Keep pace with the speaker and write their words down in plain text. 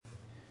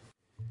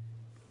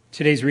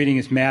Today's reading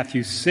is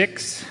Matthew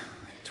 6,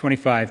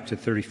 25 to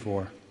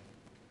 34.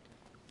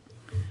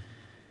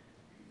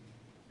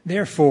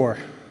 Therefore,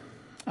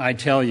 I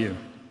tell you,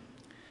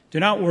 do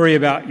not worry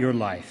about your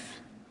life,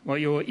 what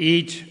you will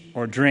eat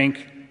or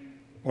drink,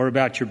 or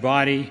about your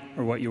body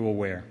or what you will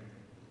wear.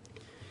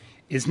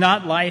 Is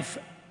not life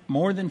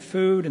more than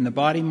food and the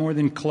body more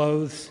than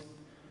clothes?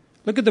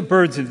 Look at the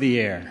birds of the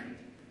air.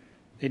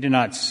 They do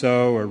not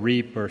sow or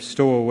reap or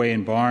stow away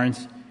in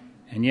barns,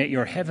 and yet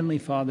your heavenly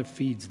Father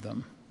feeds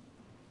them.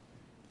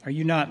 Are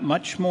you not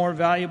much more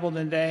valuable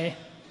than they?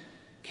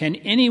 Can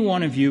any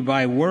one of you,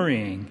 by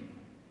worrying,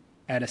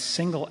 add a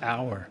single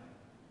hour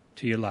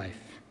to your life?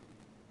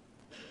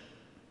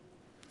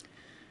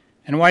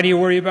 And why do you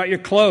worry about your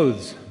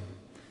clothes?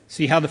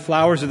 See how the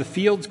flowers of the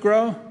fields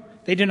grow?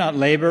 They do not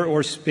labor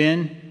or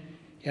spin.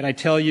 Yet I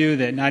tell you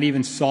that not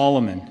even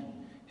Solomon,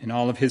 in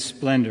all of his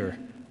splendor,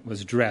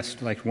 was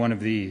dressed like one of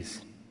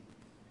these.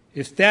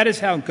 If that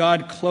is how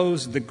God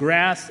clothes the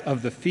grass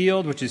of the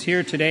field, which is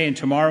here today and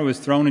tomorrow is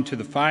thrown into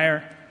the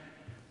fire,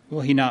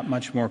 will he not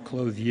much more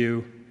clothe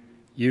you,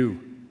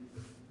 you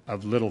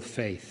of little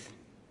faith?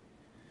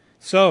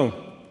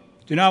 So,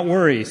 do not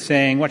worry,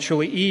 saying, what shall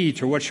we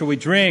eat, or what shall we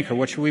drink, or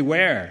what shall we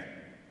wear?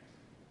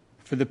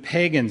 For the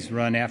pagans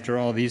run after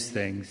all these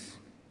things,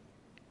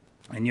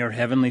 and your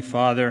heavenly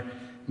Father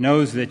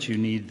knows that you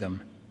need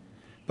them.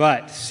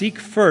 But seek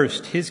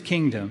first his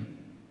kingdom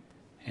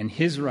and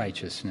his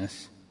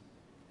righteousness,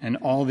 and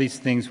all these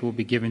things will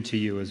be given to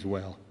you as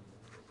well.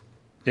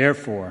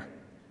 Therefore,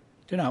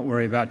 do not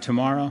worry about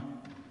tomorrow,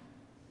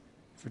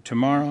 for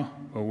tomorrow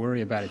will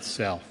worry about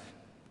itself.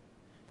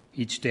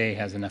 Each day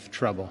has enough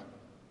trouble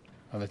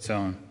of its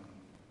own.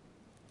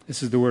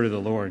 This is the word of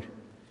the Lord.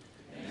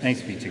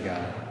 Thanks be to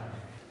God.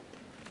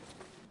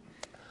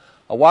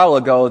 A while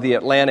ago, The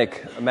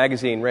Atlantic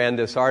magazine ran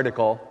this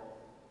article.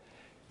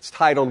 It's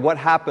titled, What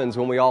Happens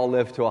When We All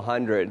Live to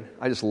 100?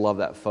 I just love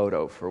that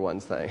photo, for one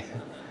thing.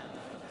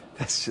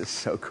 That's just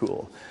so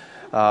cool.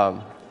 It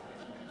kind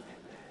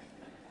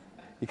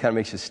of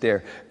makes you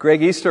stare.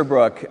 Greg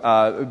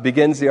Easterbrook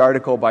begins the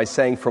article by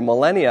saying, for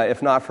millennia,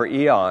 if not for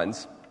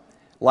eons,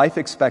 life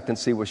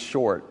expectancy was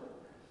short.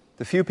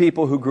 The few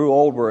people who grew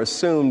old were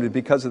assumed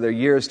because of their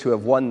years to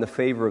have won the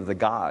favor of the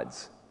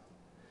gods.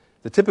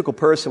 The typical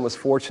person was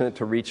fortunate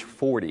to reach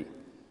 40.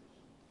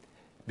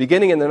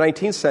 Beginning in the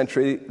 19th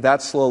century,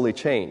 that slowly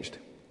changed.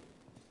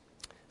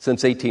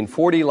 Since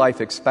 1840,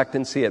 life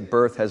expectancy at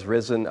birth has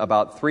risen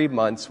about 3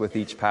 months with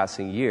each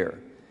passing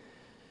year.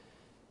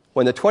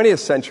 When the 20th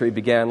century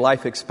began,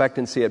 life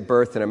expectancy at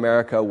birth in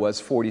America was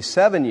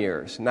 47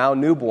 years. Now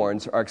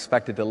newborns are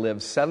expected to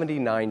live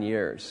 79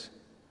 years.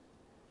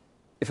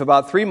 If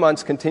about 3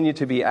 months continue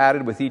to be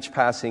added with each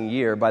passing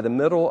year, by the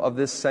middle of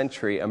this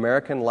century,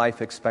 American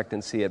life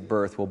expectancy at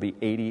birth will be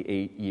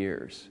 88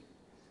 years.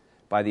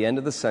 By the end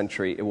of the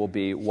century, it will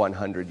be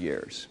 100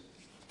 years.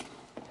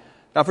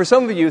 Now, for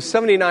some of you,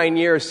 79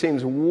 years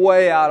seems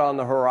way out on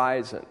the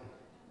horizon.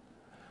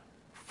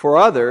 For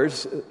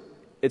others,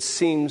 it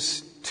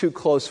seems too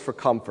close for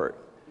comfort.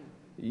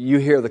 You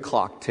hear the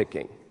clock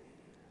ticking.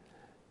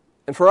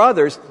 And for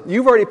others,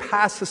 you've already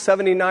passed the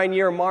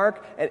 79-year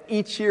mark, and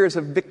each year is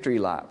a victory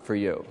lap for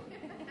you.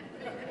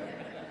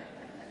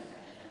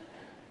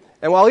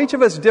 And while each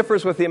of us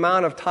differs with the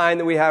amount of time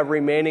that we have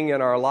remaining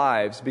in our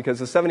lives, because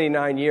the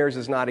 79 years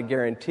is not a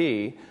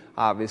guarantee,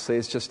 obviously,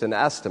 it's just an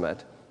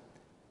estimate,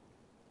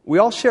 we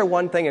all share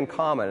one thing in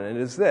common, and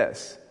it is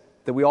this,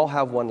 that we all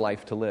have one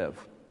life to live.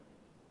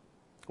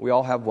 We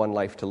all have one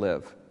life to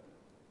live.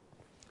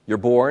 You're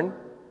born,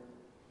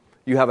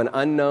 you have an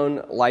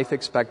unknown life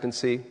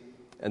expectancy,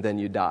 and then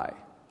you die.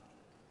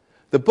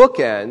 The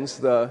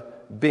bookends, the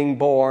being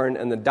born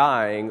and the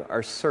dying,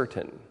 are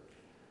certain.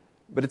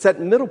 But it's that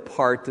middle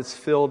part that's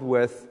filled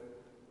with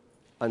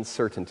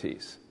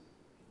uncertainties.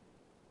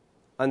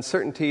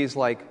 Uncertainties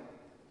like,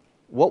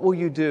 what will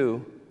you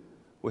do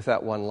with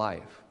that one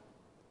life?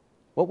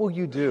 What will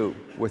you do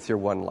with your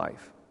one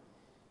life?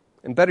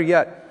 And better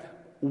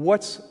yet,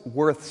 what's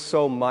worth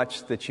so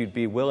much that you'd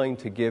be willing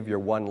to give your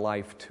one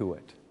life to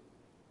it?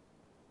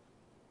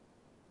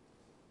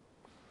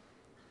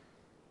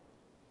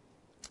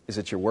 Is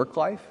it your work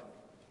life?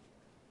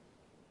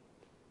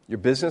 Your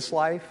business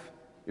life?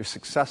 Your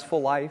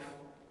successful life?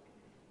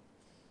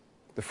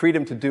 The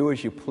freedom to do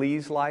as you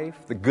please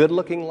life? The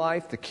good-looking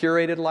life? The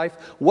curated life?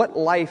 What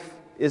life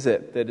is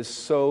it that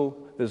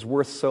is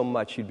worth so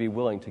much you'd be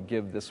willing to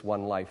give this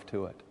one life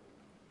to it?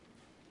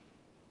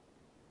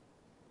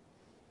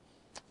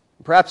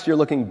 Perhaps you're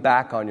looking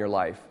back on your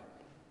life.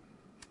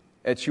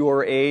 At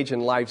your age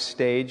and life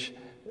stage,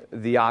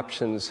 the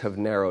options have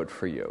narrowed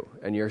for you,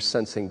 and you're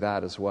sensing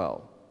that as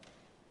well.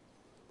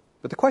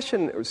 But the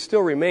question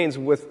still remains,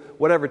 with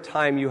whatever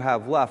time you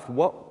have left,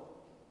 what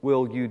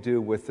will you do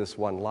with this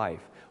one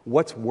life?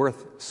 What's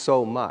worth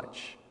so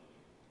much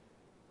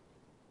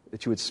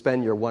that you would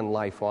spend your one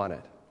life on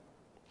it?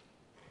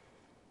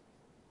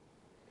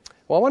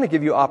 Well, I want to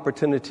give you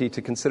opportunity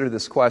to consider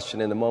this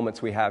question in the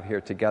moments we have here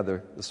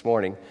together this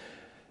morning.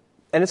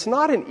 And it's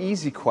not an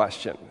easy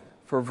question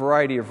for a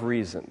variety of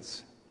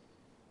reasons.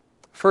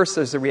 First,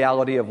 there's the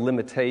reality of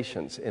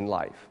limitations in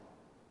life.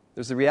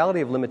 There's the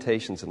reality of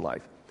limitations in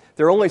life.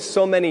 There are only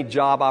so many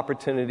job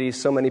opportunities,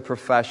 so many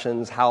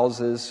professions,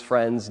 houses,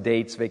 friends,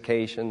 dates,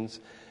 vacations,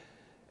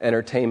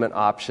 entertainment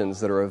options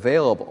that are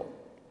available.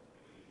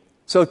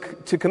 So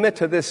to commit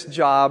to this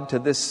job, to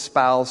this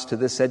spouse, to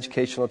this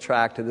educational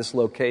track, to this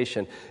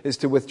location, is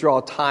to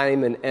withdraw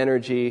time and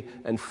energy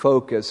and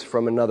focus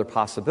from another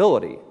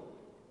possibility.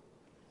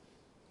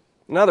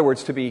 In other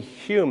words, to be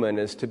human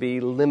is to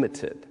be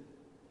limited.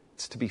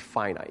 It's to be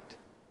finite.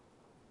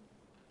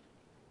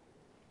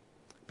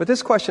 But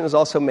this question is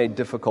also made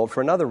difficult for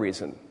another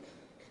reason.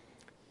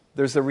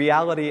 There's the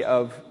reality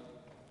of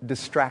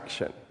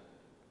distraction.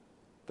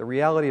 The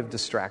reality of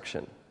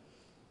distraction.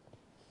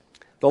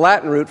 The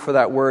Latin root for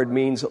that word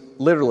means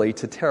literally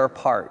to tear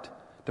apart,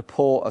 to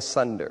pull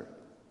asunder.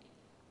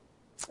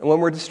 And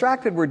when we're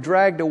distracted, we're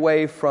dragged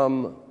away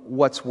from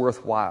what's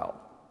worthwhile.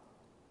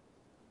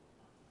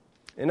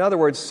 In other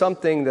words,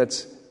 something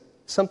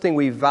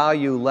we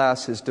value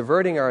less is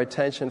diverting our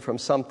attention from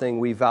something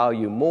we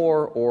value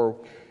more, or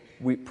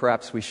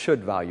perhaps we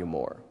should value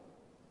more.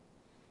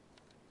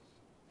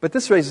 But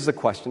this raises a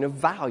question of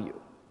value.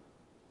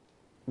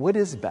 What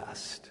is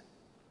best?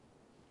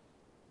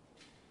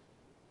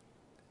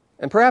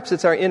 And perhaps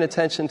it's our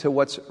inattention to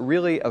what's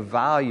really of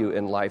value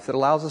in life that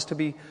allows us to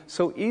be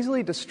so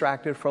easily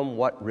distracted from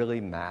what really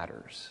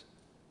matters.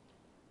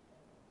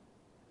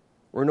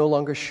 We're no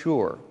longer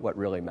sure what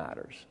really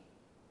matters.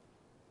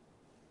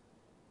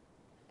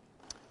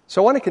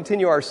 So I want to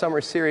continue our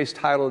summer series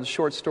titled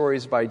Short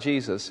Stories by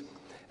Jesus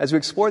as we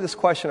explore this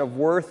question of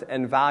worth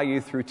and value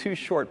through two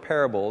short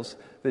parables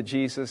that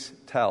Jesus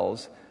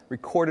tells,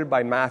 recorded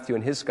by Matthew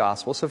in his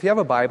gospel. So if you have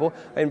a Bible,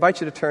 I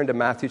invite you to turn to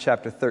Matthew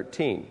chapter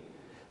 13.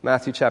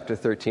 Matthew chapter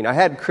 13. I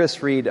had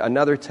Chris read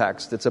another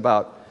text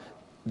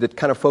that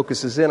kind of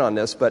focuses in on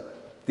this,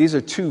 but these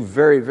are two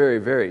very, very,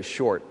 very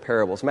short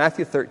parables.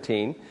 Matthew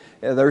 13.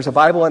 There's a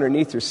Bible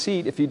underneath your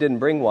seat if you didn't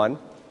bring one,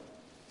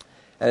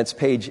 and it's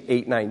page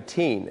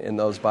 819 in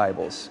those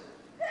Bibles.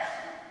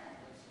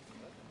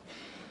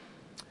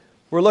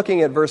 We're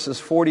looking at verses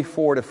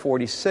 44 to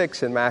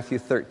 46 in Matthew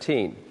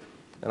 13,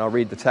 and I'll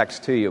read the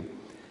text to you.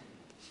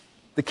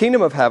 The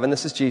kingdom of heaven,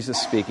 this is Jesus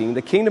speaking,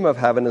 the kingdom of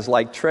heaven is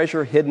like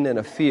treasure hidden in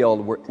a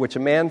field which a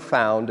man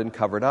found and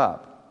covered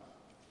up.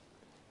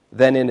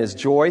 Then in his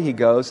joy he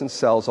goes and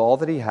sells all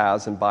that he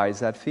has and buys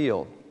that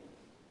field.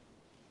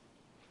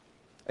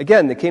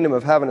 Again, the kingdom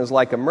of heaven is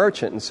like a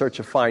merchant in search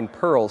of fine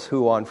pearls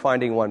who, on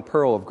finding one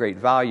pearl of great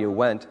value,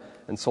 went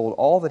and sold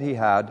all that he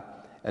had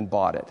and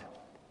bought it.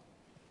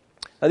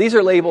 Now these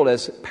are labeled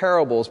as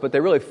parables, but they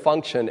really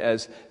function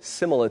as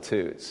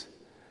similitudes.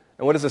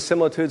 And what is a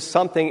similitude?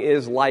 Something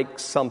is like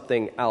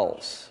something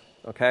else,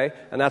 okay?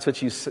 And that's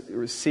what you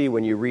see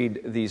when you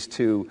read these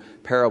two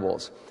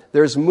parables.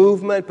 There's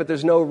movement, but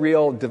there's no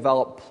real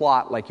developed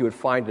plot like you would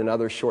find in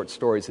other short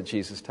stories that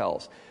Jesus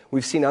tells.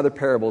 We've seen other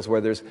parables where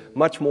there's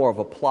much more of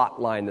a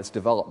plot line that's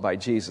developed by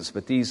Jesus,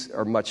 but these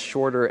are much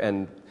shorter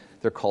and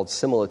they're called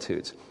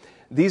similitudes.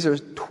 These are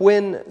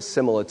twin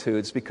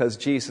similitudes because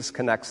Jesus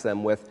connects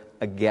them with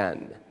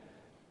again.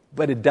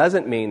 But it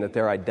doesn't mean that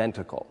they're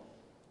identical.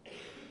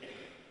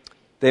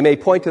 They may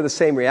point to the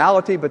same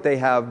reality, but they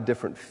have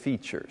different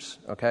features,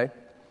 okay?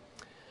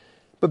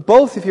 But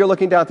both, if you're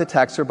looking down at the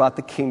text, are about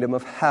the kingdom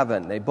of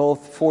heaven. They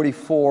both,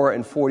 44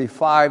 and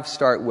 45,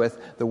 start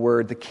with the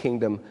word, the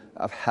kingdom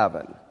of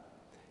heaven.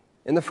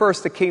 In the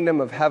first, the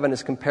kingdom of heaven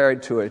is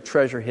compared to a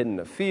treasure hidden in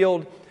a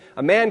field.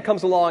 A man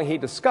comes along, he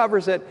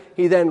discovers it,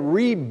 he then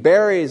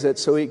reburies it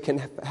so he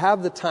can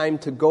have the time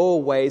to go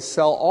away,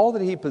 sell all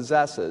that he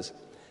possesses,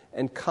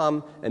 and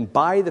come and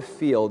buy the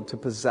field to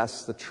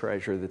possess the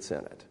treasure that's in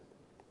it.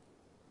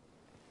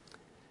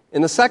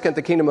 In the second,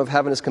 the kingdom of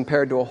heaven is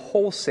compared to a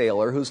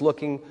wholesaler who's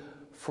looking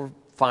for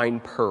fine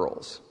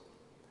pearls.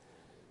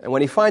 And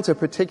when he finds a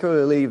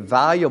particularly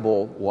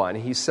valuable one,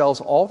 he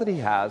sells all that he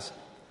has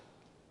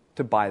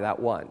to buy that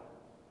one.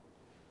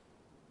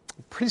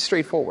 Pretty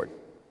straightforward.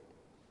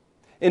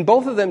 In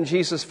both of them,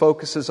 Jesus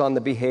focuses on the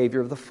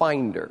behavior of the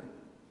finder.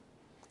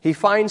 He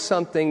finds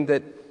something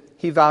that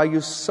he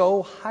values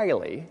so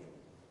highly.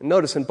 And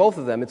notice in both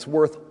of them, it's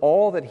worth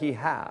all that he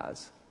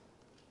has,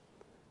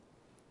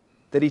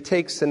 that he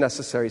takes the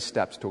necessary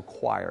steps to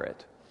acquire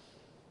it.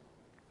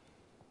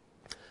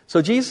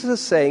 So Jesus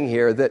is saying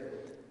here that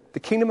the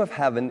kingdom of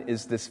heaven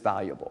is this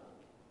valuable.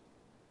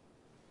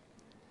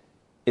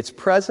 It's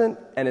present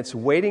and it's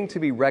waiting to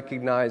be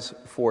recognized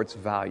for its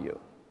value.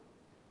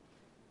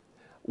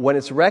 When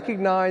it's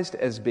recognized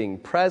as being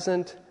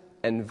present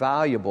and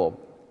valuable,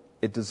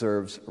 it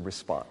deserves a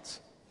response.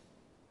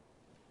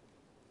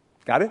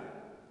 Got it?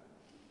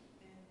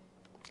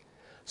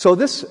 So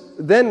this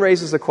then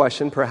raises a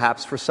question,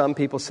 perhaps for some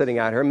people sitting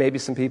out here, maybe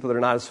some people that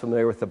are not as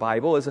familiar with the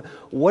Bible, is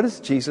what does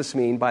Jesus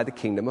mean by the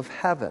kingdom of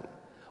heaven?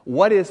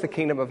 What is the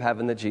kingdom of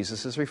heaven that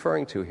Jesus is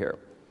referring to here?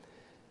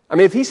 I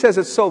mean, if he says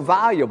it's so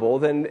valuable,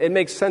 then it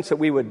makes sense that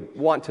we would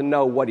want to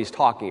know what he's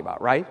talking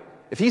about, right?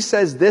 If he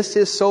says this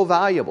is so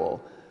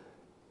valuable,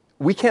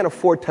 we can't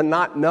afford to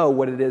not know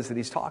what it is that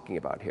he's talking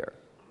about here.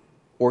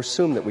 or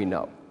assume that we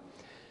know.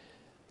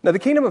 Now, the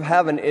kingdom of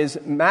heaven is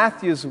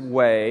Matthew's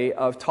way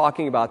of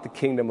talking about the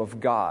kingdom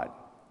of God.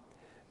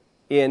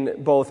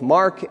 In both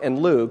Mark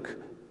and Luke,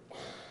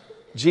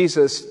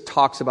 Jesus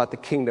talks about the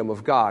kingdom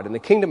of God. And the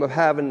kingdom of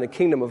heaven and the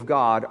kingdom of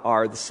God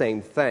are the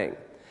same thing.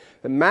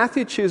 But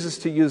Matthew chooses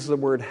to use the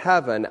word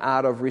heaven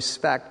out of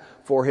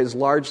respect for his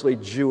largely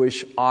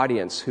Jewish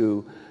audience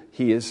who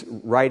he is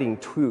writing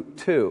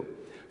to.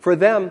 For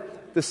them,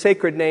 the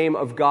sacred name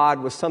of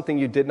God was something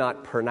you did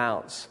not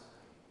pronounce.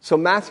 So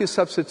Matthew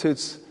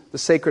substitutes the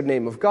sacred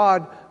name of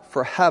God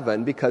for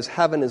heaven because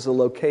heaven is the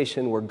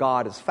location where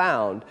God is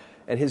found,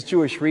 and his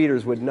Jewish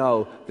readers would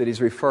know that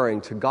he's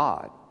referring to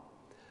God.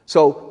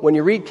 So when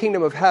you read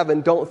kingdom of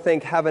heaven, don't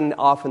think heaven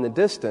off in the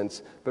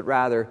distance, but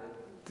rather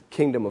the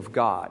kingdom of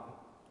God.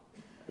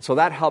 So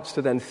that helps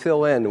to then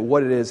fill in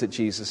what it is that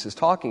Jesus is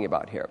talking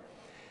about here.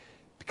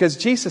 Because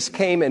Jesus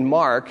came in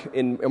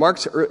in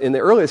the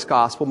earliest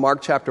gospel,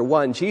 Mark chapter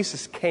 1,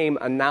 Jesus came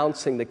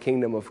announcing the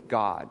kingdom of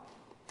God.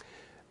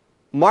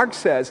 Mark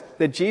says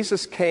that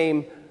Jesus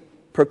came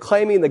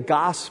proclaiming the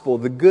gospel,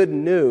 the good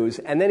news,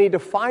 and then he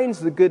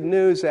defines the good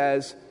news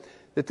as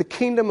that the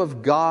kingdom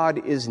of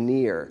God is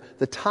near.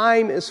 The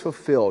time is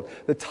fulfilled.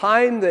 The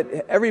time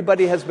that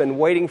everybody has been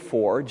waiting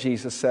for,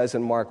 Jesus says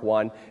in Mark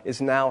 1,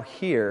 is now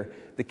here.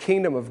 The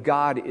kingdom of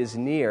God is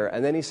near.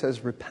 And then he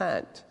says,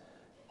 repent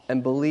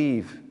and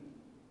believe,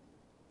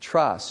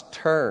 trust,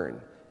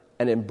 turn,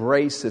 and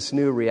embrace this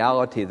new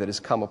reality that has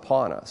come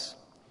upon us.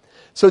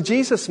 So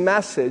Jesus'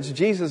 message,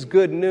 Jesus'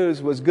 good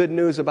news was good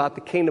news about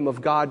the kingdom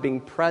of God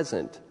being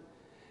present.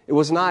 It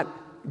was not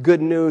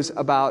good news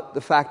about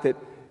the fact that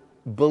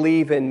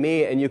believe in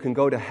me and you can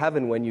go to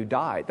heaven when you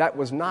die. That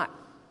was not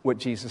what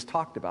Jesus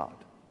talked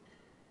about.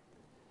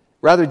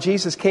 Rather,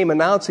 Jesus came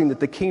announcing that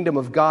the kingdom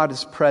of God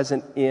is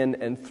present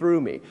in and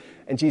through me.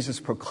 And Jesus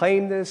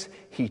proclaimed this,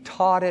 he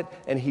taught it,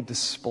 and he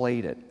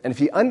displayed it. And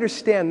if you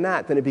understand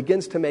that, then it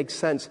begins to make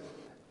sense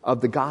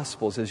of the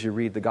Gospels as you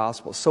read the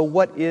Gospels. So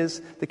what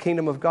is the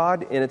kingdom of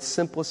God? In its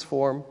simplest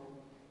form,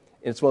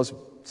 in its most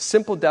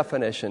simple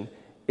definition,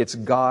 it's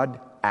God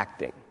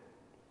acting.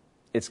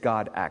 It's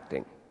God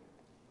acting.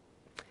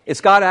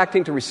 It's God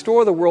acting to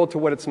restore the world to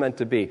what it's meant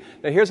to be.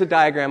 Now here's a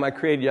diagram I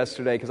created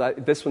yesterday because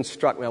this one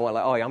struck me. I went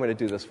like, oh yeah, I'm going to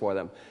do this for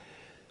them.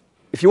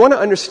 If you want to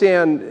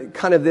understand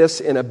kind of this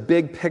in a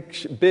big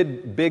picture,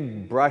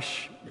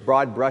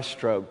 broad brush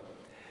stroke,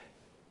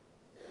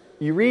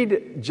 you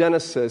read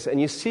Genesis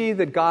and you see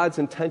that God's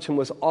intention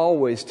was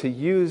always to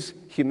use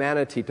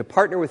humanity, to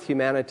partner with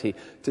humanity,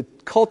 to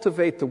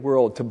cultivate the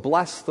world, to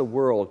bless the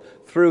world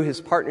through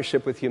his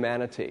partnership with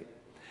humanity.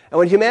 And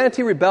when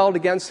humanity rebelled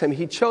against him,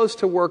 he chose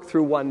to work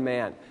through one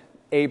man,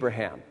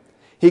 Abraham.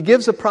 He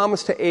gives a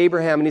promise to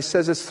Abraham and he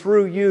says, it's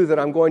through you that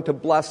I'm going to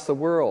bless the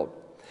world.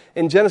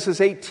 In Genesis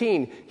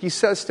 18, he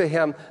says to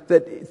him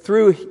that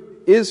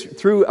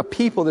through a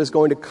people that's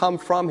going to come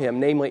from him,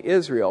 namely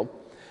Israel,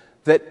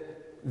 that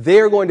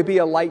they're going to be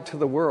a light to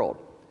the world.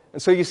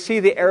 And so you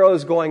see the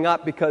arrows going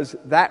up because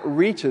that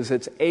reaches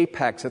its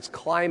apex, its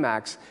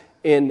climax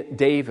in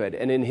David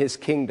and in his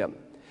kingdom.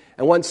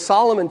 And once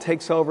Solomon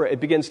takes over, it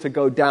begins to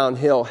go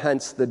downhill,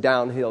 hence the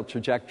downhill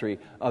trajectory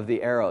of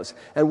the arrows.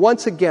 And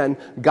once again,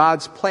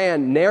 God's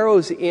plan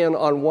narrows in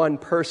on one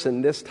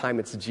person. This time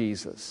it's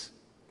Jesus.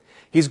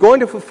 He's going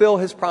to fulfill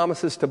his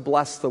promises to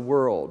bless the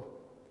world.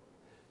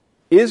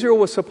 Israel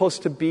was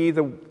supposed to be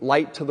the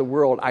light to the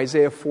world,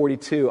 Isaiah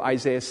 42,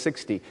 Isaiah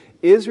 60.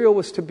 Israel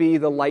was to be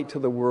the light to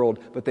the world,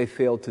 but they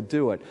failed to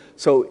do it.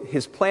 So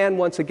his plan,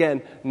 once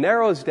again,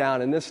 narrows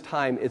down, and this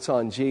time it's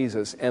on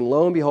Jesus. And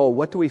lo and behold,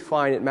 what do we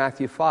find at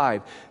Matthew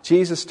 5?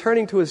 Jesus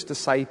turning to his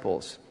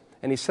disciples,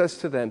 and he says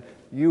to them,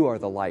 you are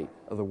the light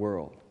of the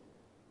world.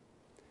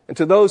 And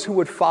to those who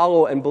would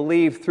follow and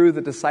believe through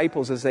the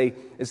disciples as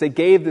they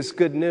gave this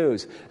good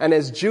news. And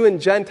as Jew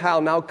and Gentile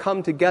now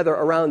come together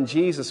around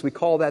Jesus, we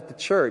call that the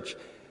church.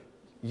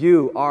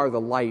 You are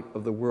the light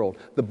of the world.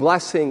 The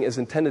blessing is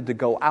intended to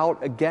go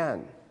out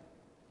again.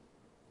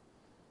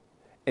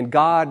 And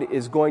God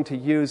is going to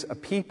use a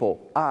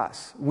people,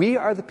 us. We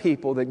are the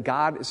people that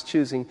God is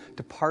choosing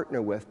to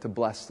partner with to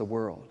bless the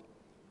world.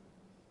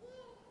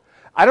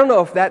 I don't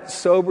know if that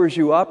sobers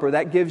you up or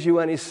that gives you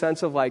any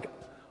sense of like,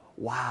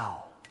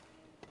 wow.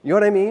 You know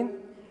what I mean?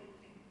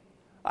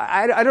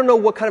 I don't know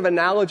what kind of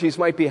analogies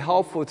might be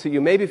helpful to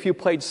you. Maybe if you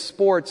played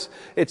sports,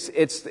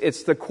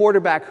 it's the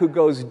quarterback who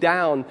goes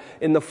down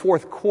in the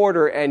fourth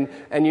quarter and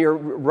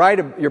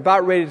you're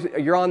about ready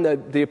you're on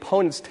the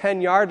opponent's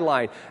 10-yard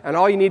line and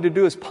all you need to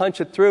do is punch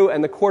it through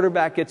and the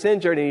quarterback gets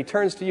injured and he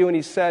turns to you and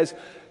he says,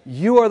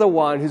 you are the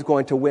one who's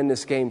going to win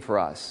this game for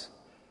us.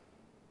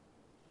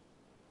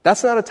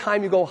 That's not a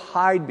time you go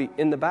hide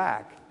in the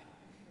back.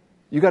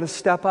 You got to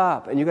step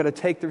up and you got to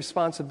take the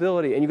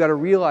responsibility and you got to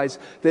realize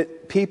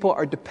that people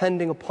are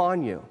depending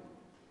upon you.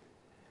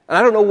 And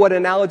I don't know what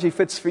analogy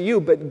fits for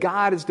you, but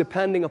God is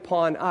depending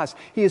upon us.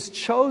 He has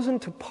chosen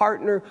to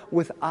partner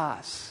with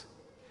us.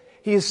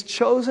 He has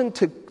chosen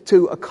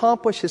to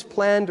accomplish his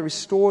plan to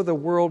restore the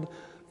world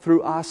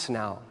through us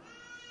now.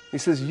 He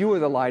says, you are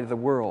the light of the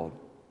world.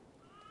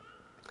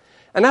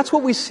 And that's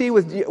what we see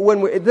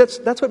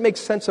that's what makes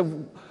sense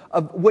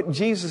of what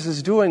Jesus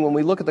is doing when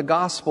we look at the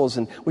Gospels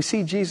and we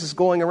see Jesus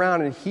going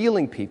around and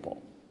healing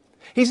people.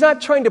 He's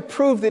not trying to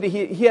prove that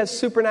he has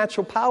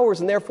supernatural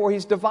powers and therefore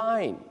he's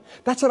divine.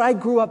 That's what I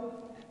grew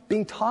up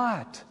being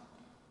taught.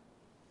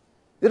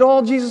 That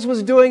all Jesus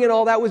was doing and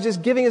all that was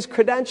just giving his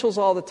credentials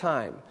all the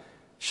time.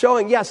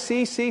 Showing, yes,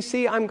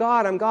 see, I'm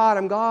God. And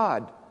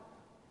I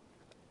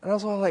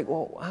was all like,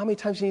 well, how many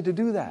times do you need to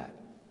do that?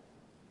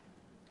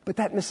 But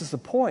that misses the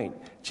point.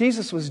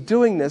 Jesus was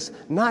doing this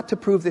not to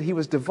prove that he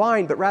was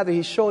divine, but rather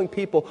he's showing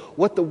people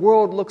what the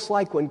world looks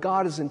like when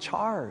God is in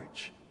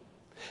charge.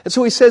 And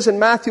so he says in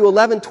Matthew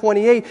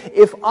 11:28,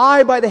 if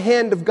I by the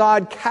hand of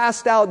God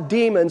cast out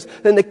demons,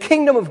 then the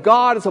kingdom of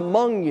God is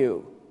among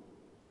you.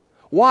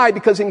 Why?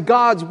 Because in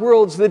God's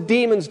worlds, the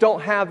demons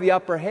don't have the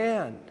upper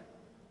hand.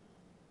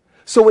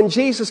 So when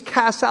Jesus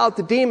casts out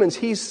the demons,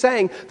 he's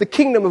saying the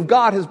kingdom of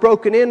God has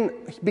broken in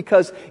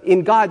because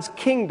in God's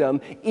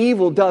kingdom,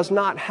 evil does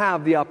not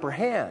have the upper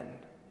hand.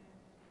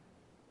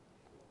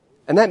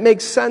 And that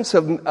makes sense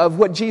of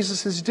what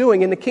Jesus is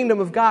doing. In the kingdom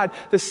of God,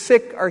 the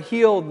sick are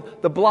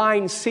healed, the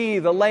blind see,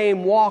 the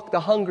lame walk, the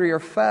hungry are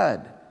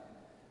fed.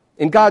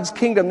 In God's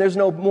kingdom, there's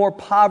no more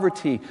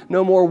poverty,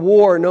 no more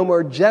war, no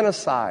more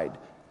genocide.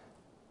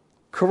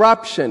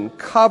 Corruption,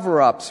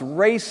 cover-ups,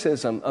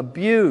 racism,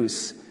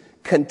 abuse,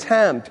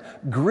 contempt,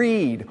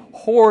 greed,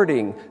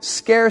 hoarding,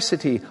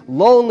 scarcity,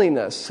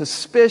 loneliness,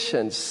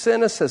 suspicion,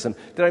 cynicism.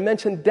 Did I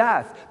mention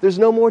death? There's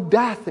no more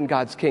death in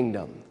God's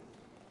kingdom.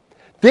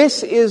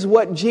 This is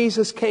what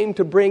Jesus came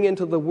to bring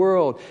into the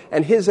world.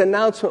 And his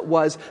announcement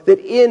was that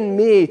in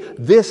me,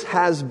 this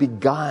has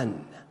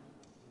begun.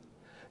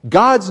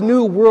 God's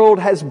new world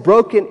has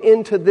broken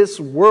into this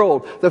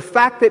world. The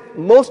fact that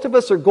most of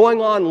us are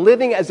going on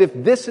living as if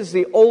this is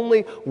the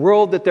only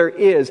world that there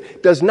is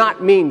does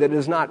not mean that it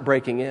is not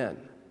breaking in.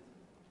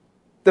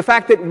 The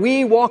fact that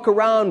we walk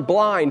around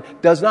blind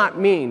does not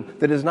mean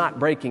that it is not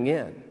breaking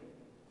in.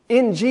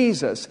 In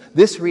Jesus,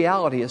 this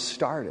reality has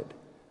started.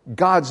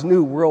 God's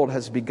new world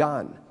has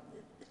begun.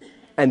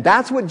 And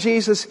that's what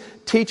Jesus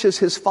teaches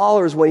his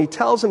followers when he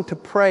tells them to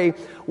pray.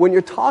 When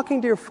you're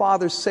talking to your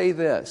Father, say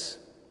this: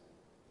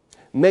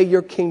 may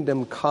your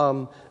kingdom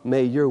come,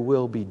 may your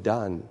will be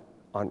done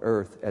on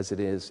earth as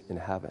it is in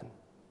heaven.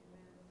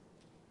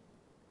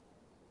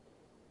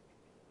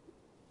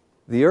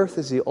 The earth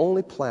is the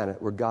only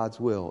planet where God's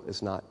will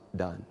is not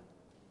done.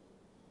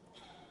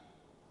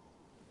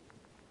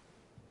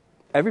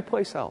 Every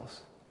place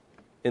else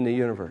in the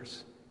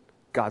universe,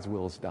 God's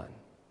will is done.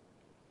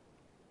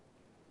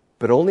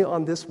 But only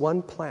on this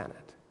one planet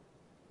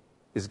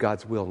is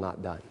God's will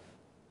not done.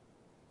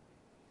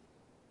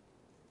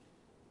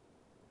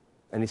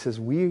 And he says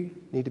we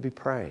need to be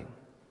praying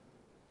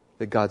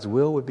that God's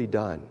will would be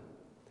done.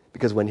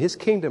 Because when his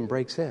kingdom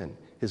breaks in,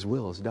 his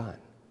will is done.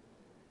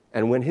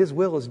 And when his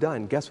will is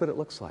done, guess what it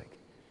looks like?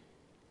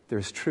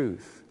 There's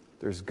truth,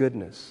 there's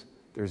goodness,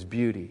 there's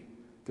beauty,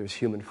 there's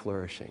human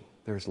flourishing,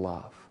 there's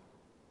love.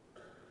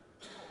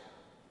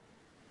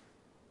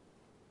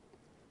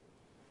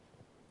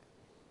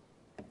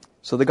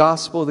 So the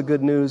gospel, the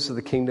good news of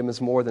the kingdom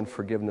is more than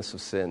forgiveness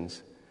of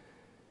sins.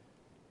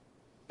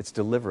 It's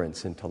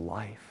deliverance into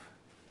life.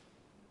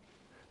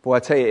 Boy, I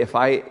tell you, if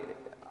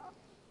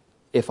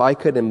I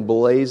could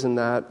emblazon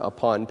that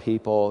upon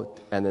people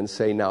and then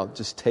say, now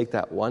just take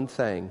that one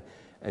thing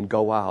and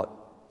go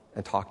out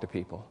and talk to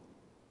people.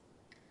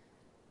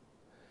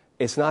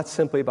 It's not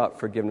simply about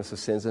forgiveness of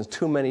sins. And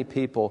too many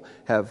people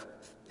have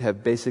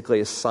basically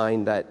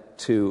assigned that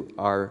to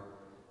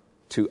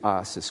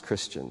us as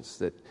Christians,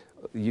 that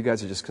you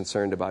guys are just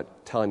concerned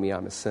about telling me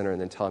I'm a sinner and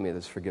then telling me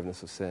there's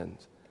forgiveness of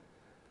sins.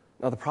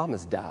 No, the problem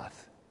is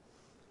death.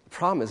 The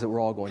problem is that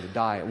we're all going to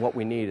die, and what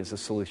we need is a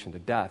solution to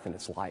death, and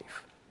it's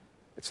life.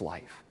 It's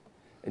life.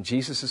 And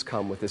Jesus has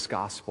come with this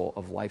gospel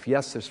of life.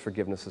 Yes, there's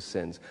forgiveness of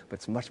sins, but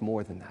it's much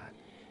more than that.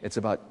 It's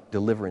about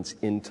deliverance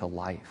into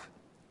life.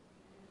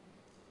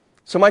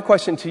 So my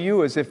question to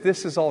you is, if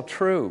this is all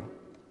true,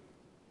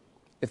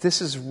 if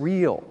this is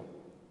real,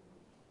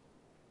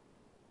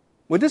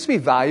 would this be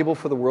valuable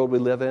for the world we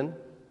live in?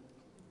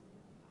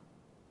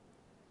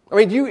 I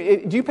mean,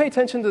 do you pay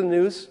attention to the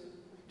news?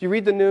 Do you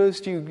read the news?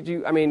 Do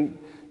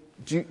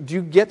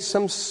you get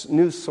some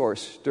news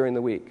source during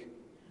the week?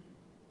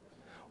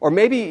 Or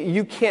maybe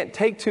you can't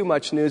take too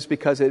much news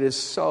because it is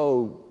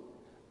so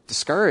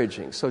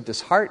discouraging, so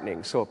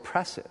disheartening, so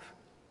oppressive.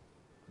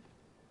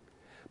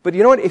 But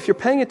you know what? If you're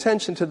paying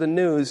attention to the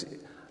news,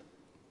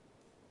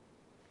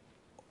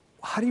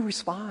 how do you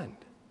respond?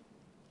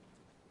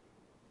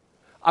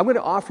 I'm going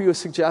to offer you a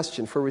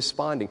suggestion for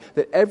responding,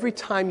 that every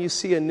time you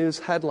see a news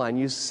headline,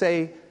 you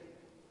say,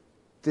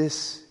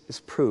 this is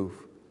proof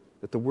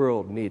that the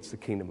world needs the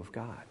kingdom of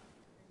God.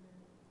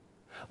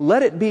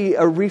 Let it be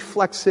a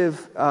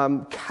reflexive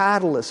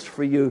catalyst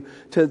for you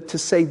to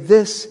say,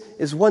 this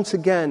is once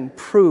again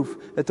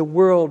proof that the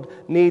world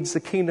needs the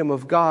kingdom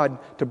of God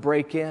to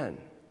break in.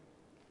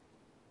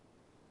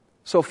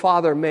 So,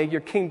 Father, may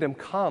your kingdom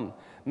come.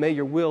 May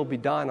your will be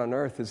done on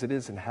earth as it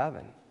is in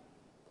heaven.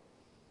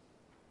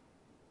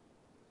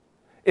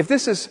 If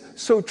this is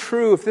so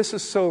true, if this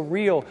is so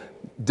real,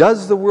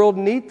 does the world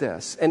need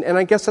this? And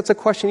I guess that's a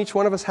question each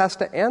one of us has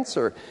to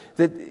answer.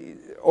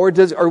 Or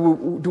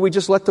do we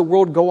just let the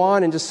world go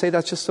on and just say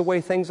that's just the way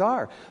things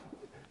are?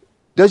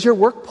 Does your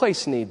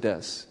workplace need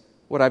this,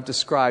 what I've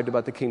described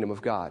about the kingdom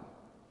of God?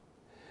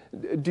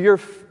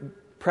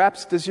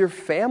 Perhaps does your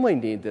family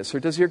need this, or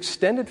does your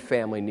extended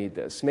family need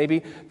this?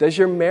 Maybe does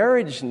your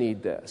marriage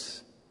need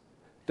this?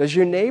 Does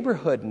your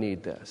neighborhood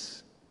need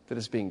this that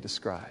is being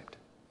described?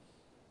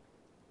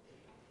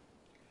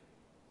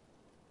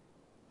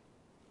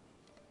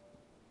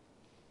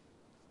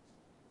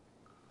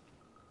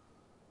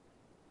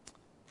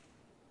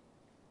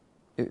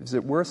 Is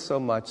it worth so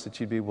much that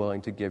you'd be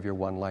willing to give your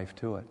one life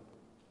to it?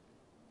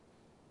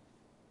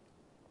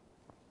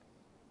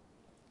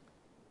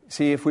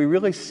 See, if we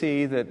really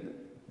see that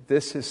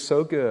this is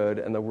so good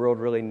and the world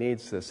really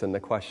needs this, then the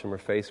question we're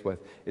faced with,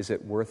 is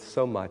it worth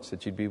so much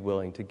that you'd be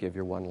willing to give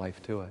your one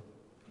life to it?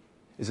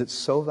 Is it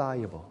so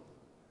valuable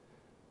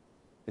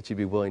that you'd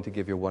be willing to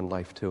give your one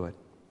life to it?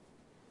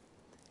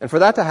 And for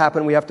that to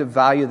happen, we have to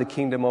value the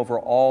kingdom over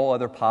all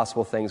other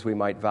possible things we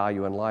might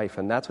value in life,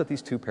 and that's what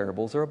these two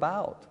parables are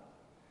about.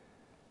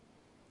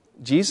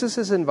 Jesus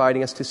is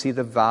inviting us to see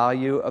the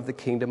value of the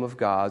kingdom of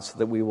God so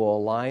that we will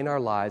align our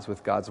lives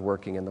with God's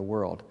working in the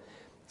world.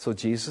 So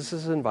Jesus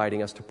is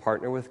inviting us to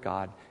partner with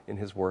God in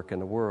his work in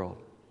the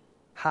world.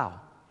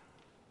 How?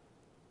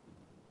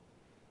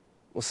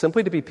 Well,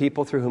 simply to be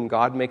people through whom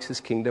God makes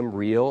his kingdom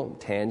real,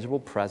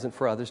 tangible, present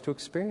for others to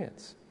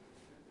experience.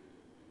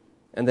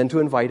 And then to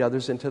invite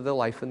others into the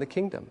life in the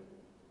kingdom.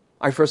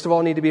 I first of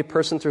all need to be a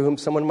person through whom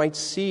someone might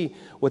see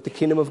what the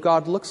kingdom of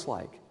God looks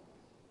like.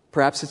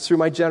 Perhaps it's through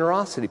my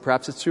generosity.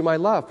 Perhaps it's through my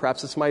love.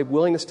 Perhaps it's my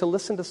willingness to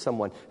listen to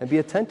someone and be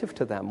attentive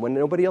to them when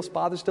nobody else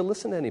bothers to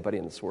listen to anybody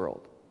in this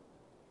world.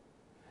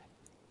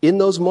 In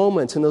those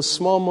moments, in those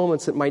small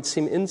moments that might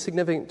seem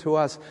insignificant to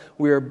us,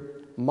 we are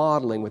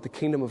modeling what the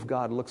kingdom of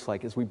God looks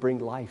like as we bring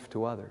life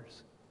to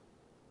others.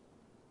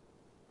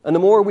 And the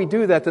more we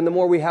do that, then the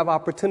more we have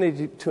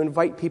opportunity to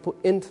invite people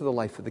into the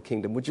life of the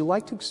kingdom. Would you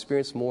like to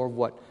experience more of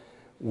what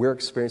we're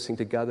experiencing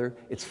together?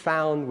 It's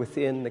found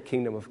within the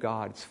kingdom of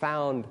God. It's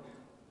found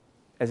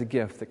as a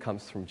gift that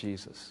comes from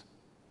Jesus.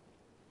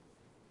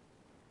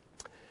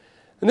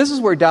 And this is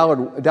where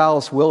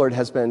Dallas Willard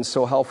has been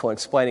so helpful in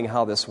explaining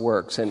how this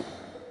works. And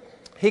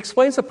he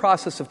explains the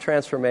process of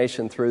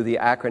transformation through the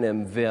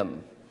acronym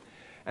VIM.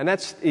 And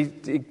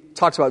he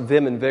talks about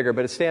VIM and vigor,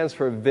 but it stands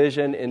for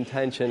vision,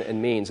 intention, and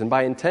means. And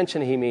by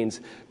intention, he means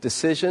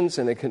decisions,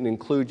 and it can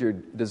include your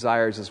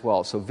desires as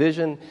well. So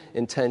vision,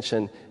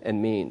 intention,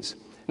 and means.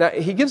 Now,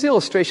 he gives the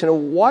illustration of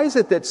why is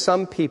it that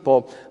some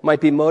people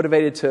might be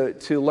motivated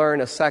to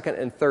learn a second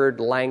and third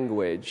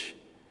language.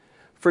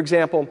 For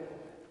example,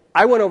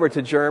 I went over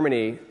to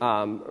Germany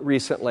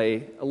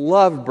recently.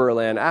 Loved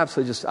Berlin.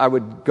 Absolutely I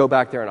would go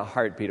back there in a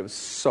heartbeat. It was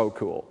so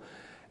cool.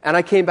 And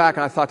I came back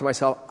and I thought to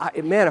myself,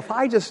 man, if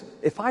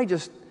I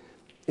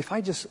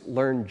just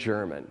learned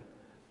German,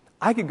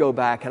 I could go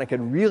back and I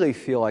could really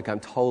feel like I'm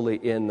totally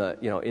in the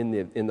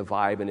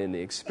vibe and in the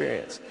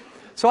experience.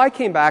 So I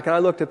came back and I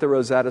looked at the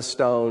Rosetta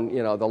Stone,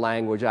 the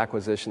language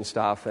acquisition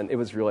stuff, and it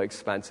was really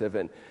expensive.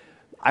 And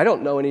I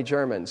don't know any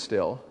German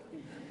still.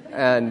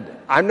 And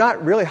I'm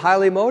not really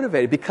highly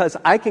motivated because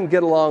I can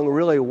get along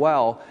really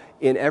well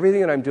in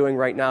everything that I'm doing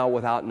right now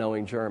without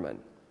knowing German.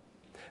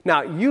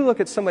 Now, you look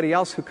at somebody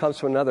else who comes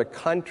from another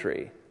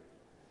country,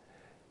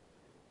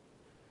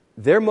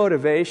 their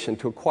motivation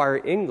to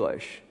acquire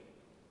English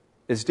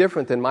is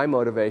different than my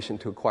motivation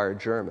to acquire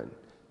German.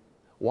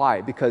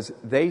 Why? Because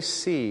they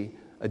see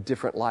a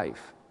different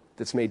life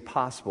that's made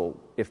possible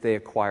if they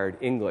acquired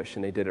English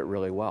and they did it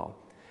really well.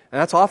 And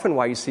that's often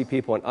why you see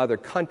people in other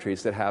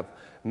countries that have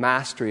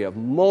mastery of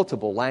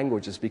multiple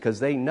languages, because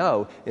they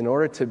know in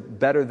order to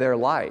better their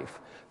life,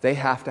 they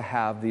have to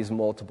have these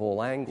multiple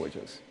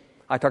languages.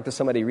 I talked to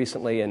somebody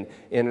recently in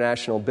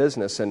international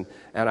business, and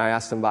I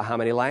asked them about how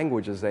many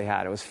languages they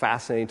had. It was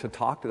fascinating to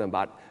talk to them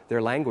about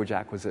their language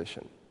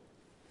acquisition.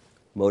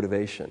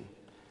 Motivation,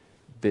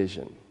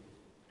 vision.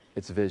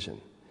 It's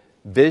vision.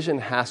 Vision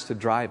has to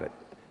drive it.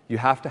 You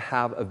have to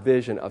have a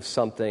vision of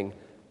something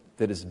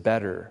that is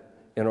better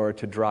in order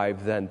to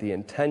drive then the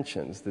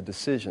intentions, the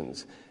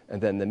decisions,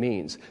 and then the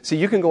means. See,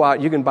 you can go out,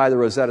 you can buy the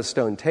Rosetta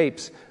Stone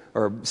tapes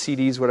or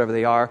CDs, whatever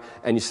they are,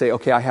 and you say,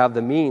 okay, I have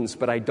the means,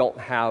 but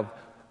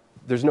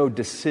there's no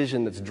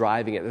decision that's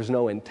driving it. There's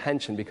no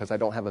intention because I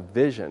don't have a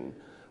vision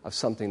of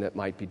something that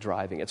might be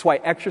driving it. It's why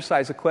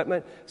exercise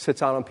equipment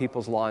sits out on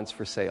people's lawns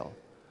for sale.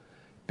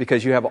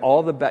 Because you have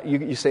all the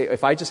you say,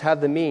 if I just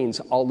have the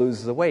means, I'll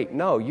lose the weight.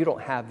 No, you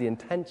don't have the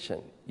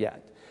intention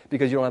yet.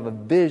 Because you don't have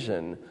a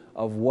vision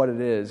of what it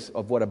is,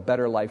 of what a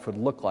better life would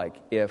look like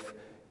if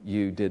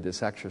you did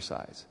this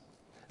exercise.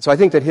 So I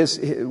think that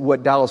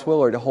what Dallas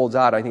Willard holds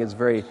out, I think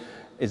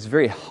it's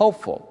very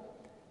helpful.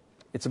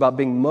 It's about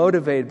being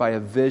motivated by a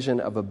vision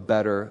of a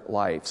better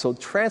life. So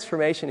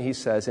transformation, he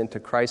says, into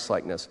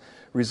Christ-likeness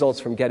results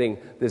from getting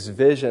this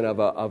vision of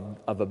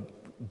a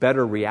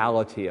better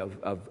reality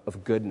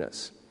of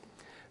goodness.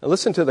 Now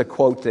listen to the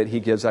quote that he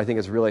gives. I think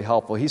is really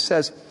helpful. He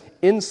says,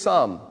 in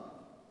sum,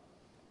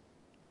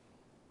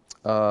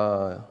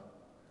 I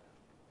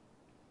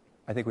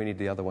think we need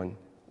the other one.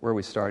 Where are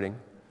we starting?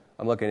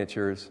 I'm looking at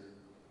yours.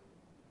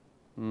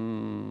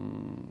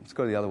 Let's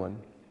go to the other one.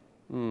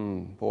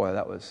 Boy,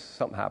 that was,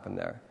 something happened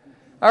there.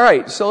 All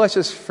right, so let's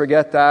just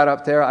forget that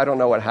up there. I don't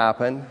know what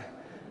happened.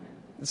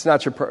 It's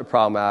not your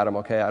problem, Adam,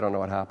 okay? I don't know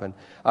what happened.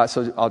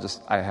 So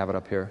I have it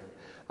up here.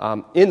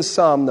 In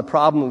sum, the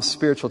problem of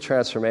spiritual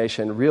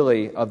transformation,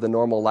 really of the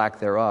normal lack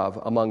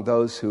thereof, among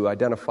those who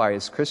identify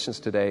as Christians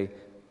today,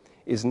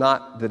 is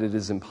not that it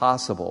is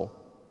impossible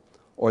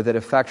or that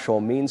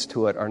effectual means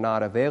to it are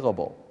not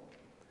available.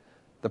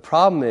 The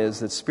problem is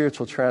that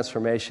spiritual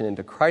transformation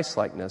into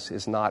Christ-likeness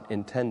is not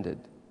intended.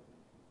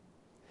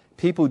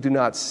 People do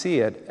not see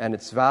it and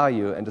its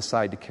value and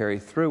decide to carry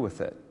through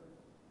with it.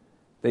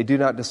 They do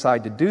not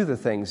decide to do the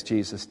things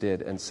Jesus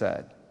did and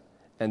said.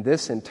 And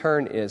this, in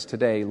turn, is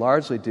today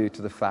largely due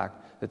to the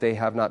fact that they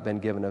have not been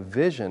given a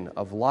vision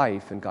of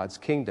life in God's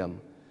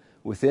kingdom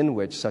within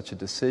which such a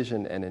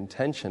decision and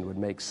intention would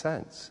make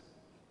sense.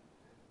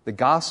 The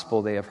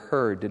gospel they have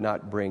heard did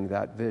not bring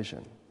that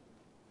vision.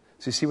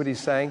 So you see what he's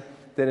saying?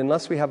 That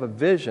unless we have a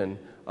vision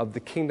of the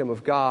kingdom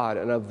of God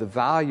and of the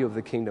value of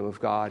the kingdom of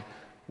God,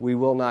 we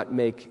will not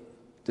make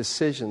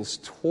decisions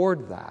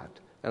toward that.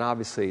 And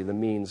obviously the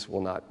means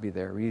will not be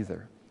there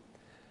either.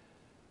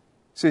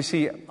 So you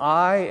see,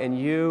 I and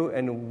you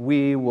and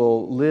we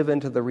will live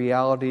into the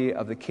reality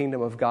of the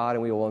kingdom of God,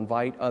 and we will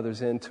invite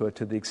others into it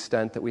to the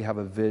extent that we have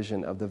a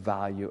vision of the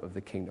value of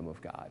the kingdom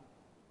of God.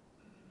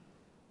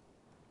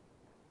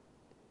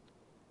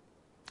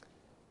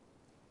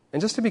 And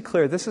just to be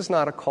clear, this is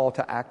not a call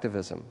to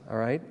activism, all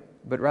right?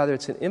 But rather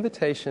it's an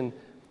invitation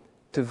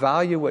to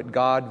value what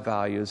God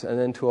values and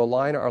then to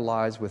align our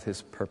lives with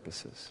His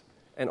purposes.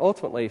 And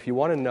ultimately, if you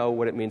want to know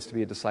what it means to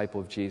be a disciple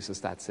of Jesus,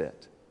 that's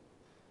it.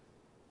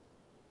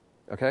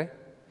 Okay?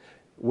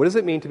 What does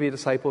it mean to be a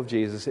disciple of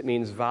Jesus? It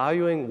means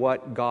valuing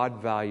what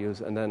God values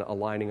and then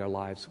aligning our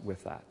lives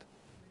with that.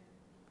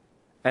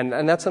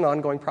 And that's an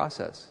ongoing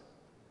process.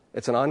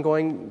 It's an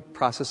ongoing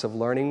process of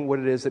learning what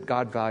it is that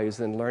God values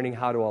and learning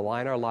how to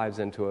align our lives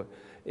into it,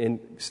 in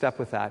step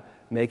with that,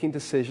 making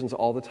decisions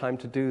all the time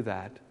to do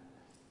that,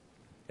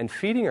 and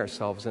feeding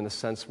ourselves, in a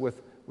sense,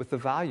 with the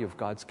value of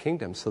God's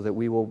kingdom so that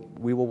we will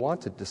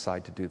want to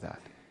decide to do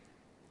that.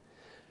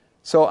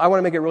 So I want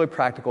to make it really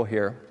practical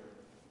here.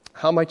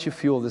 How might you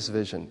fuel this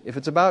vision? If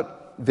it's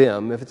about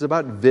Vim, if it's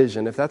about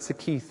vision, if that's the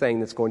key thing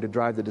that's going to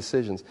drive the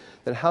decisions,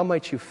 then how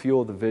might you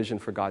fuel the vision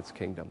for God's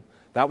kingdom?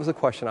 That was the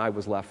question I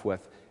was left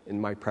with in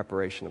my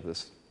preparation of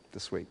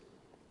this week.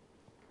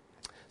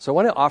 So I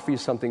want to offer you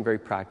something very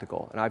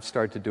practical, and I've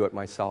started to do it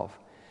myself.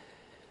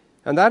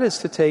 And that is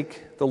to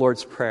take the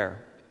Lord's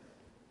Prayer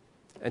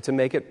and to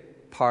make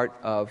it part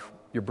of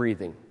your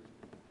breathing.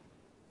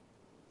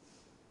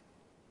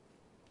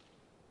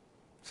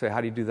 So how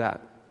do you do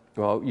that?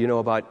 Well, you know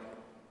about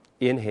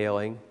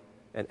inhaling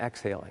and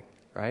exhaling,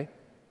 right?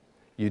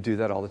 You do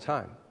that all the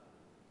time.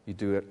 You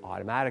do it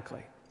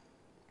automatically.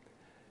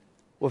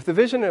 Well, if the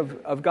vision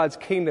of God's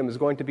kingdom is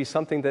going to be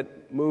something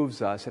that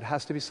moves us, it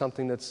has to be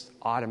something that's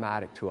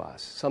automatic to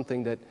us,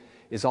 something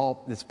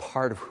that's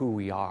part of who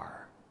we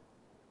are.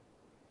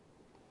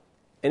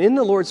 And in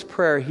the Lord's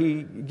Prayer,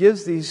 He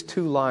gives these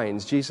two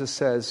lines. Jesus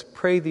says,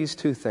 pray these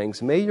two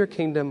things. May your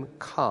kingdom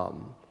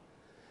come,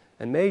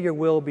 and may your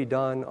will be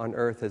done on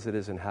earth as it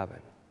is in heaven.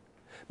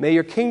 May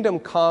your kingdom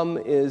come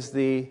is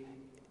the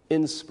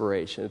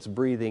inspiration. It's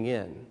breathing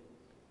in.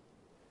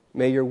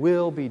 May your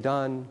will be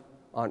done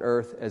on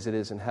earth as it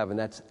is in heaven.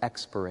 That's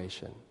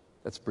expiration.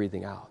 That's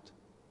breathing out.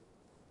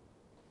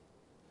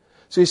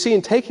 So you see,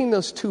 in taking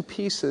those two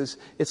pieces,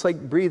 it's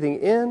like breathing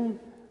in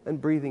and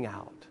breathing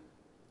out.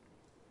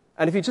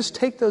 And if you just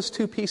take those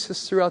two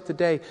pieces throughout the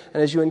day,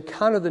 and as you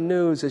encounter the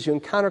news, as you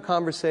encounter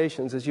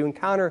conversations, as you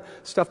encounter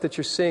stuff that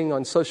you're seeing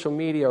on social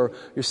media or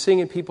you're seeing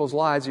in people's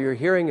lives or you're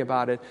hearing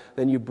about it,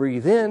 then you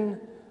breathe in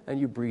and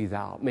you breathe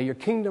out. May your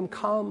kingdom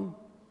come.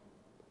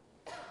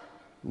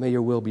 May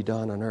your will be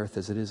done on earth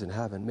as it is in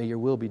heaven. May your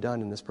will be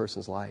done in this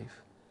person's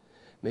life.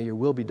 May your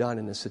will be done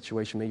in this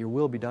situation. May your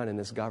will be done in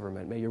this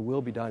government. May your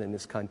will be done in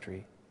this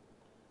country.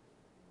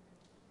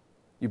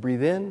 You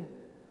breathe in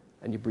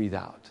and you breathe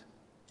out.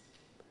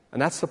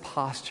 And that's the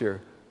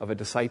posture of a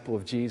disciple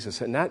of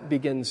Jesus. And that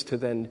begins to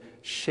then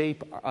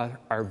shape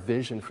our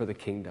vision for the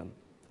kingdom.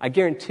 I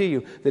guarantee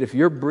you that if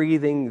you're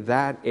breathing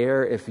that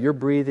air, if you're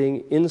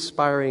breathing,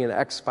 inspiring and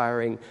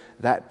expiring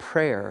that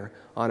prayer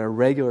on a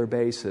regular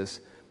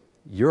basis,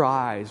 your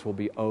eyes will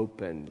be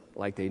opened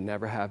like they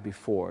never have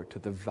before to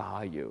the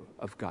value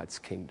of God's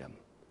kingdom,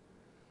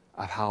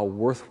 of how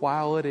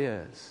worthwhile it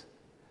is.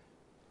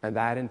 And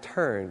that in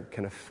turn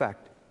can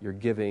affect your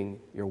giving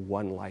your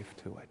one life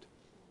to it.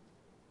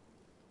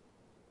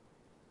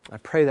 I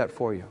pray that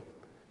for you.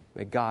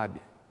 May God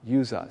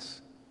use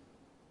us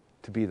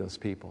to be those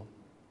people.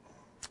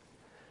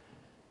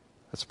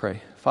 Let's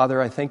pray. Father,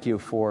 I thank you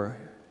for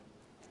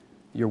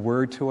your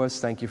word to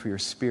us. Thank you for your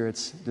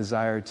Spirit's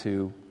desire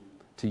to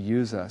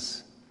use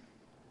us.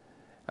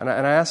 And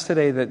I ask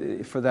today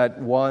that for that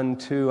 1,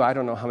 2, I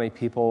don't know how many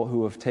people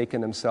who have taken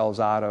themselves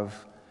out of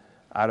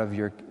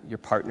your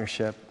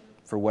partnership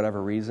for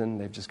whatever reason.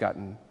 They've just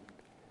gotten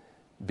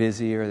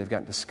busy, or they've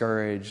gotten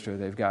discouraged, or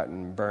they've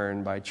gotten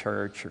burned by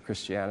church or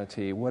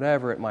Christianity,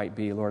 whatever it might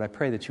be. Lord, I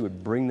pray that you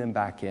would bring them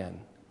back in.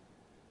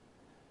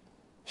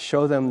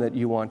 Show them that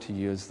you want to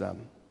use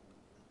them.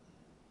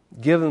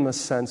 Give them a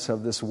sense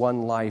of this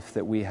one life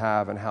that we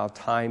have and how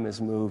time is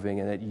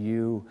moving, and that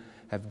you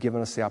have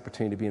given us the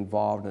opportunity to be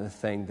involved in the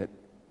thing that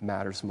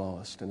matters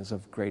most and is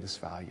of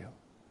greatest value.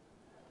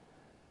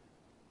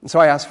 And so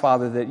I ask,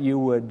 Father, that you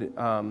would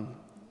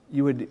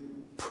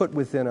put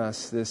within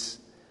us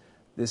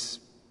this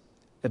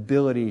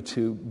ability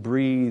to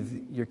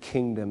breathe your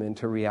kingdom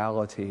into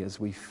reality as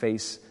we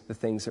face the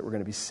things that we're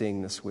going to be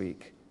seeing this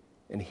week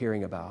and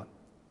hearing about.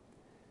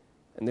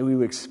 And that we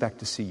would expect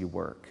to see you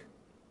work.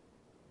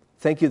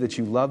 Thank you that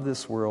you love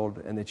this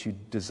world and that you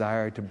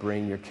desire to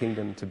bring your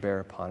kingdom to bear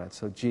upon it.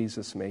 So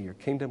Jesus, may your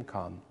kingdom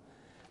come.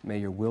 May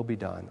your will be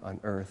done on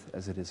earth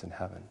as it is in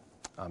heaven.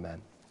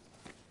 Amen.